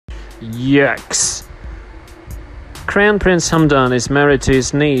Yikes. Crown Prince Hamdan is married to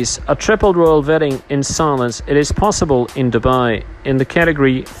his niece. A triple royal wedding in silence. It is possible in Dubai. In the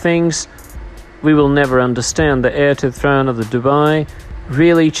category Things We Will Never Understand, the heir to the throne of the Dubai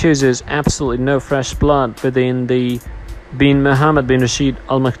really chooses absolutely no fresh blood within the Mohammed bin Rashid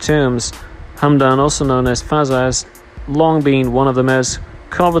Al-Maktoums. Hamdan, also known as Faza, has long been one of the most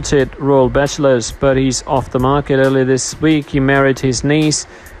coveted royal bachelors, but he's off the market. Earlier this week, he married his niece,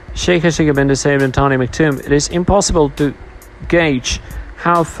 Sheikh bin Al-Maktoum. It is impossible to gauge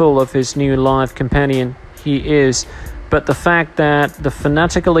how full of his new life companion he is, but the fact that the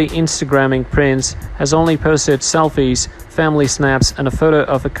fanatically Instagramming prince has only posted selfies, family snaps, and a photo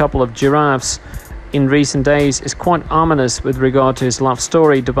of a couple of giraffes in recent days is quite ominous with regard to his love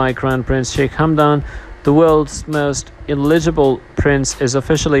story. Dubai Crown Prince Sheikh Hamdan, the world's most eligible prince, is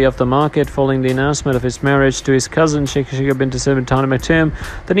officially off the market following the announcement of his marriage to his cousin Sheikh bin Al-Maktoum.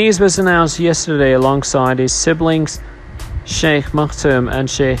 The news was announced yesterday alongside his siblings Sheikh Maktoum and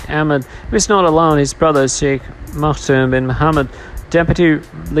Sheikh Ahmed. He was not alone. His brothers Sheikh Maktoum bin Mohammed, deputy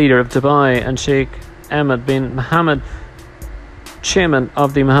leader of Dubai, and Sheikh Ahmed bin Mohammed, chairman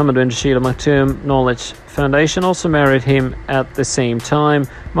of the Mohammed bin Rashid Al-Maktoum Knowledge Foundation, also married him at the same time.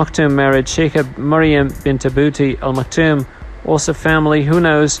 Maktoum married Sheikha Maryam bint Abuti Al-Maktoum, also family, who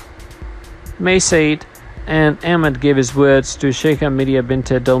knows, may say it, and Ahmed gave his words to Sheikha Media bint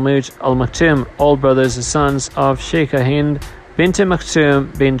Dalmuj Al-Maktoum, all brothers and sons of Sheikha Hind bint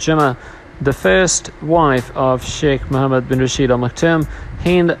Maktoum bin Juma, the first wife of Sheikh Mohammed bin Rashid Al-Maktoum.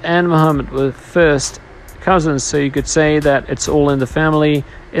 Hind and Mohammed were first cousins, so you could say that it's all in the family,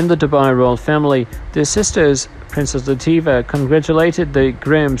 in the Dubai royal family. Their sisters, Princess Latifah, congratulated the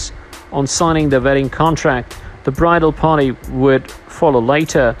grooms on signing the wedding contract. The bridal party would follow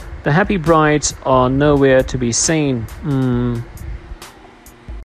later. The happy brides are nowhere to be seen.